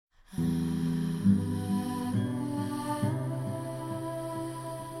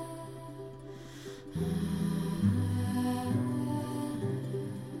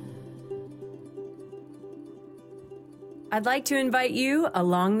I'd like to invite you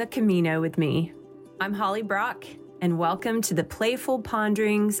along the Camino with me. I'm Holly Brock, and welcome to the playful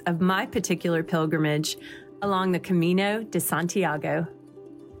ponderings of my particular pilgrimage along the Camino de Santiago.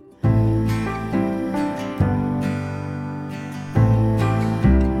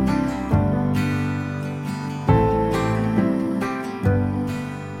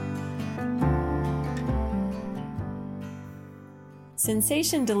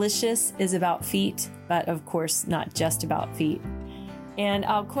 Sensation Delicious is about feet, but of course not just about feet. And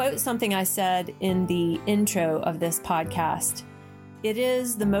I'll quote something I said in the intro of this podcast. It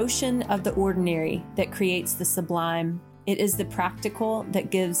is the motion of the ordinary that creates the sublime. It is the practical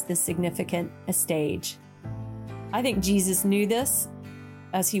that gives the significant a stage. I think Jesus knew this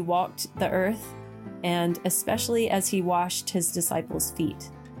as he walked the earth, and especially as he washed his disciples'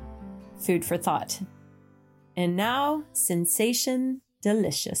 feet. Food for thought. And now, Sensation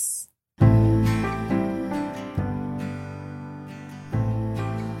Delicious.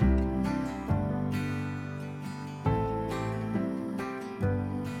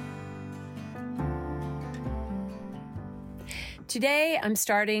 Today, I'm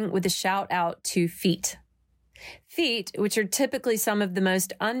starting with a shout out to feet. Feet, which are typically some of the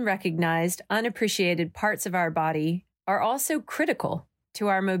most unrecognized, unappreciated parts of our body, are also critical to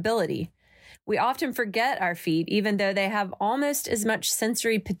our mobility. We often forget our feet, even though they have almost as much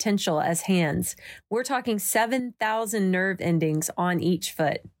sensory potential as hands. We're talking 7,000 nerve endings on each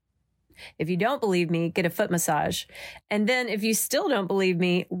foot. If you don't believe me, get a foot massage. And then if you still don't believe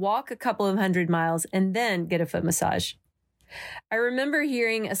me, walk a couple of 100 miles and then get a foot massage. I remember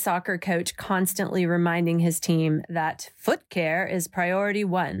hearing a soccer coach constantly reminding his team that foot care is priority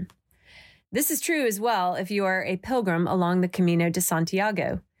one. This is true as well if you are a pilgrim along the Camino de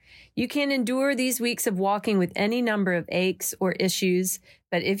Santiago. You can endure these weeks of walking with any number of aches or issues,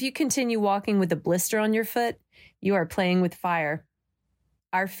 but if you continue walking with a blister on your foot, you are playing with fire.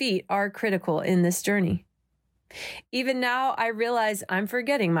 Our feet are critical in this journey. Even now, I realize I'm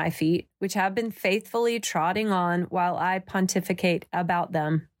forgetting my feet, which have been faithfully trotting on while I pontificate about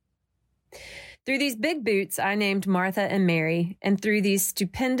them. Through these big boots, I named Martha and Mary, and through these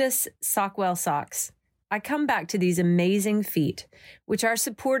stupendous Sockwell socks, I come back to these amazing feet, which are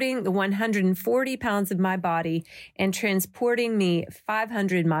supporting the 140 pounds of my body and transporting me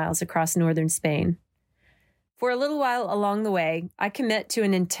 500 miles across northern Spain. For a little while along the way, I commit to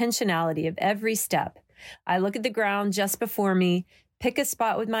an intentionality of every step. I look at the ground just before me, pick a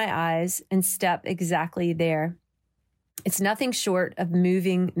spot with my eyes, and step exactly there. It's nothing short of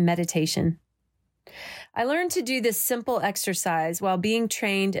moving meditation. I learned to do this simple exercise while being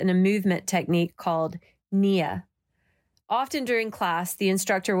trained in a movement technique called Nia. Often during class, the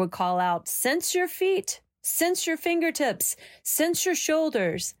instructor would call out, "Sense your feet, sense your fingertips, sense your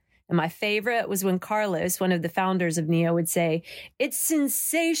shoulders." And my favorite was when Carlos, one of the founders of Nia, would say, "It's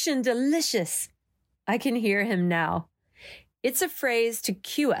sensation delicious." I can hear him now. It's a phrase to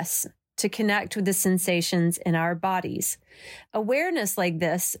cue us to connect with the sensations in our bodies. Awareness like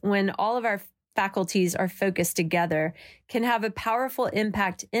this, when all of our faculties are focused together, can have a powerful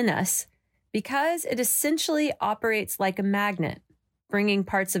impact in us because it essentially operates like a magnet, bringing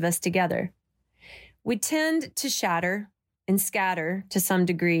parts of us together. We tend to shatter and scatter to some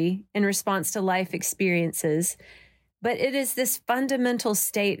degree in response to life experiences, but it is this fundamental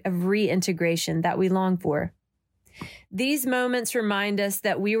state of reintegration that we long for. These moments remind us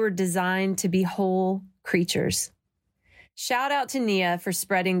that we were designed to be whole creatures. Shout out to Nia for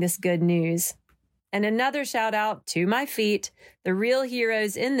spreading this good news. And another shout out to my feet, the real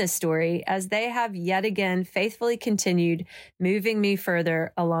heroes in this story, as they have yet again faithfully continued moving me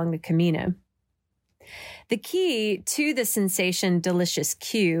further along the Camino. The key to the sensation delicious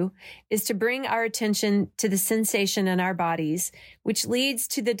cue is to bring our attention to the sensation in our bodies, which leads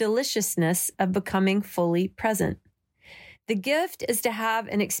to the deliciousness of becoming fully present. The gift is to have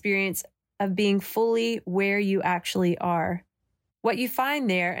an experience of being fully where you actually are. What you find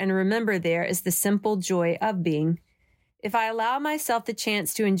there and remember there is the simple joy of being. If I allow myself the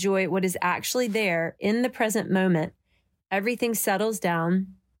chance to enjoy what is actually there in the present moment, everything settles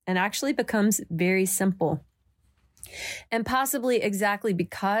down and actually becomes very simple. And possibly exactly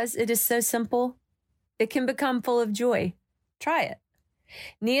because it is so simple, it can become full of joy. Try it.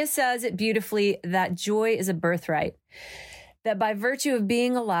 Nia says it beautifully that joy is a birthright, that by virtue of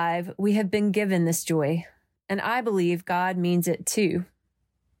being alive, we have been given this joy. And I believe God means it too.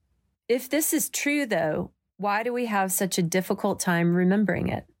 If this is true, though, why do we have such a difficult time remembering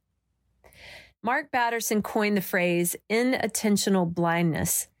it? Mark Batterson coined the phrase inattentional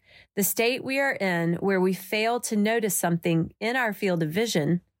blindness, the state we are in where we fail to notice something in our field of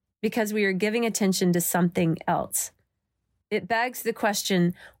vision because we are giving attention to something else. It begs the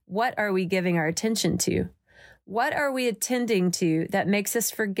question, what are we giving our attention to? What are we attending to that makes us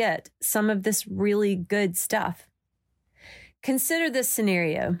forget some of this really good stuff? Consider this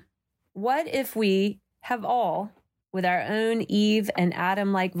scenario. What if we have all, with our own Eve and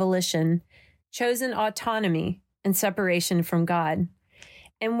Adam-like volition, chosen autonomy and separation from God?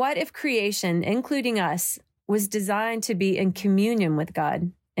 And what if creation, including us, was designed to be in communion with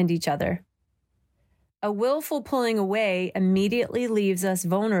God and each other? A willful pulling away immediately leaves us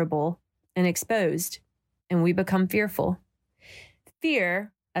vulnerable and exposed, and we become fearful.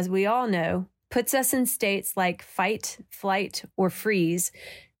 Fear, as we all know, puts us in states like fight, flight, or freeze,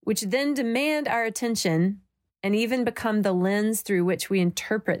 which then demand our attention and even become the lens through which we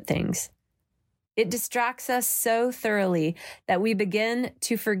interpret things. It distracts us so thoroughly that we begin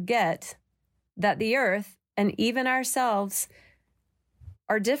to forget that the earth and even ourselves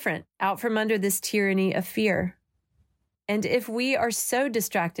are different out from under this tyranny of fear. And if we are so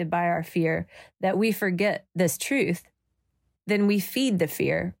distracted by our fear that we forget this truth, then we feed the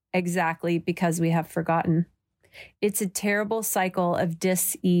fear exactly because we have forgotten. It's a terrible cycle of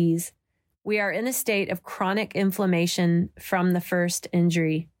dis-ease. We are in a state of chronic inflammation from the first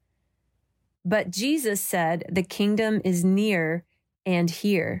injury. But Jesus said the kingdom is near and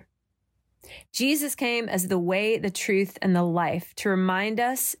here. Jesus came as the way, the truth, and the life to remind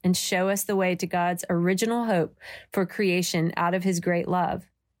us and show us the way to God's original hope for creation out of his great love.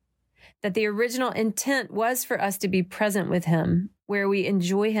 That the original intent was for us to be present with him, where we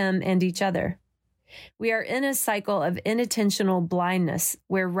enjoy him and each other. We are in a cycle of inattentional blindness,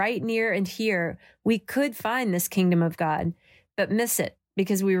 where right near and here we could find this kingdom of God, but miss it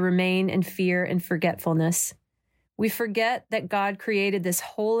because we remain in fear and forgetfulness. We forget that God created this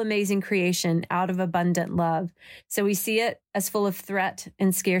whole amazing creation out of abundant love, so we see it as full of threat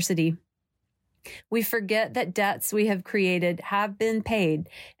and scarcity. We forget that debts we have created have been paid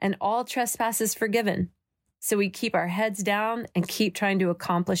and all trespasses forgiven, so we keep our heads down and keep trying to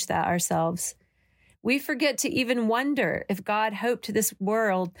accomplish that ourselves. We forget to even wonder if God hoped this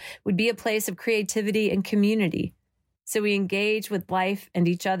world would be a place of creativity and community, so we engage with life and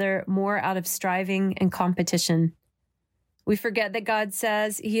each other more out of striving and competition. We forget that God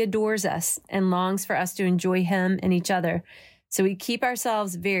says he adores us and longs for us to enjoy him and each other, so we keep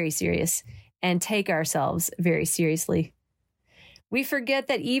ourselves very serious and take ourselves very seriously. We forget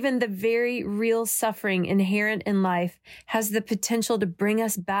that even the very real suffering inherent in life has the potential to bring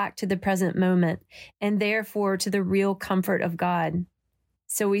us back to the present moment and therefore to the real comfort of God.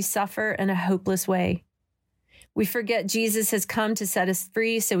 So we suffer in a hopeless way. We forget Jesus has come to set us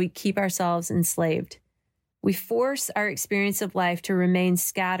free, so we keep ourselves enslaved. We force our experience of life to remain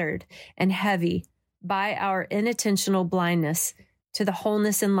scattered and heavy by our inattentional blindness to the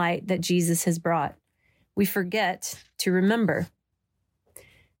wholeness and light that Jesus has brought. We forget to remember.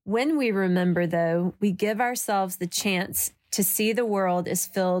 When we remember, though, we give ourselves the chance to see the world as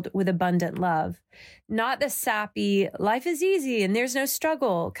filled with abundant love. Not the sappy, life is easy and there's no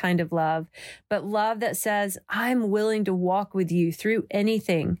struggle kind of love, but love that says, I'm willing to walk with you through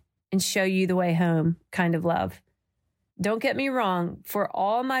anything and show you the way home kind of love. Don't get me wrong, for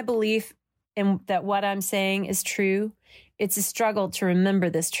all my belief in that what I'm saying is true, it's a struggle to remember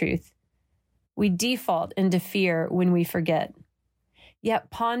this truth. We default into fear when we forget.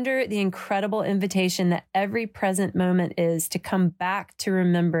 Yet ponder the incredible invitation that every present moment is to come back to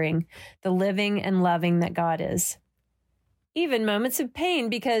remembering the living and loving that God is. Even moments of pain,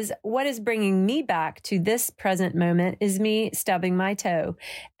 because what is bringing me back to this present moment is me stubbing my toe.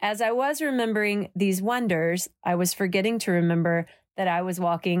 As I was remembering these wonders, I was forgetting to remember that I was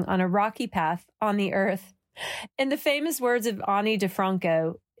walking on a rocky path on the earth. In the famous words of Ani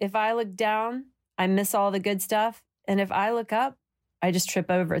DiFranco, if I look down, I miss all the good stuff. And if I look up, I just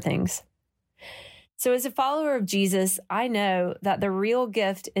trip over things. So as a follower of Jesus, I know that the real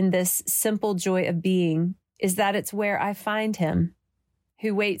gift in this simple joy of being is that it's where I find him,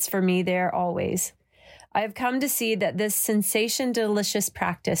 who waits for me there always. I have come to see that this sensation-delicious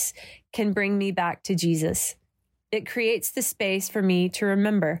practice can bring me back to Jesus. It creates the space for me to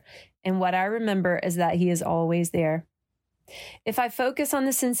remember, and what I remember is that he is always there. If I focus on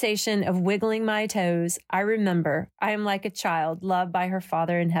the sensation of wiggling my toes, I remember I am like a child loved by her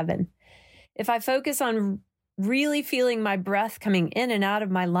Father in heaven. If I focus on really feeling my breath coming in and out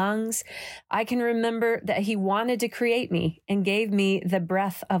of my lungs, I can remember that he wanted to create me and gave me the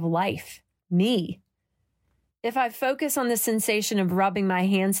breath of life, me. If I focus on the sensation of rubbing my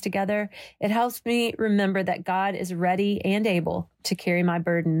hands together, it helps me remember that God is ready and able to carry my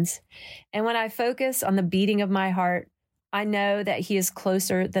burdens. And when I focus on the beating of my heart, I know that he is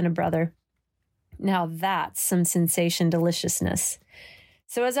closer than a brother. Now that's some sensation deliciousness.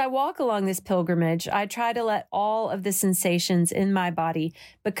 So as I walk along this pilgrimage, I try to let all of the sensations in my body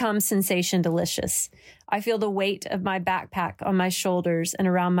become sensation delicious. I feel the weight of my backpack on my shoulders and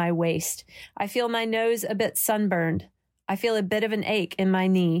around my waist. I feel my nose a bit sunburned. I feel a bit of an ache in my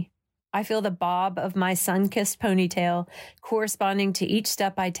knee. I feel the bob of my sun-kissed ponytail corresponding to each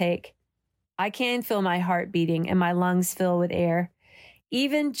step I take. I can feel my heart beating and my lungs fill with air.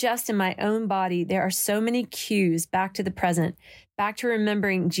 Even just in my own body, there are so many cues back to the present, back to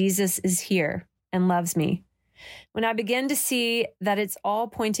remembering Jesus is here and loves me. When I begin to see that it's all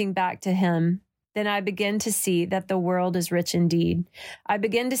pointing back to him, then I begin to see that the world is rich indeed. I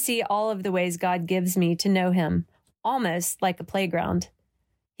begin to see all of the ways God gives me to know him, almost like a playground.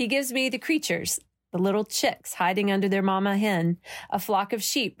 He gives me the creatures, the little chicks hiding under their mama hen, a flock of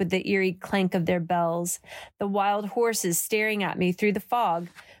sheep with the eerie clank of their bells, the wild horses staring at me through the fog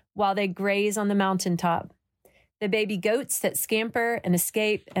while they graze on the mountaintop, the baby goats that scamper and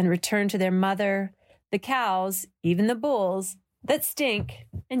escape and return to their mother, the cows, even the bulls, that stink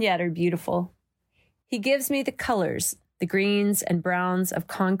and yet are beautiful. He gives me the colors, the greens and browns of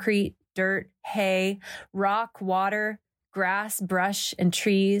concrete, dirt, hay, rock, water, grass, brush, and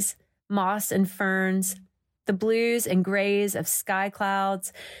trees, moss and ferns, the blues and grays of sky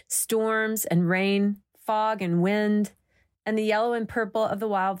clouds, storms and rain, fog and wind, and the yellow and purple of the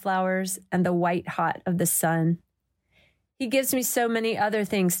wildflowers and the white hot of the sun. He gives me so many other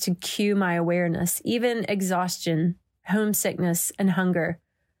things to cue my awareness, even exhaustion, homesickness, and hunger.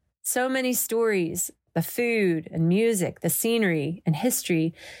 So many stories, the food and music, the scenery and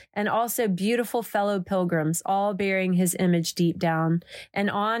history, and also beautiful fellow pilgrims, all bearing his image deep down,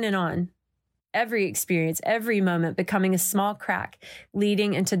 and on and on. Every experience, every moment becoming a small crack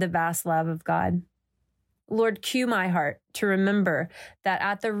leading into the vast love of God. Lord, cue my heart to remember that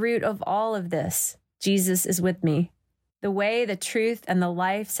at the root of all of this, Jesus is with me. The way, the truth, and the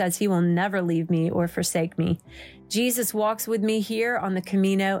life says he will never leave me or forsake me. Jesus walks with me here on the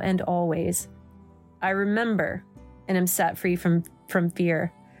Camino and always. I remember and am set free from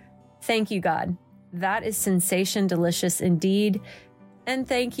fear. Thank you, God. That is sensation delicious indeed. And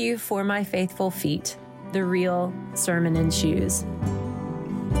thank you for my faithful feet, the real sermon in shoes.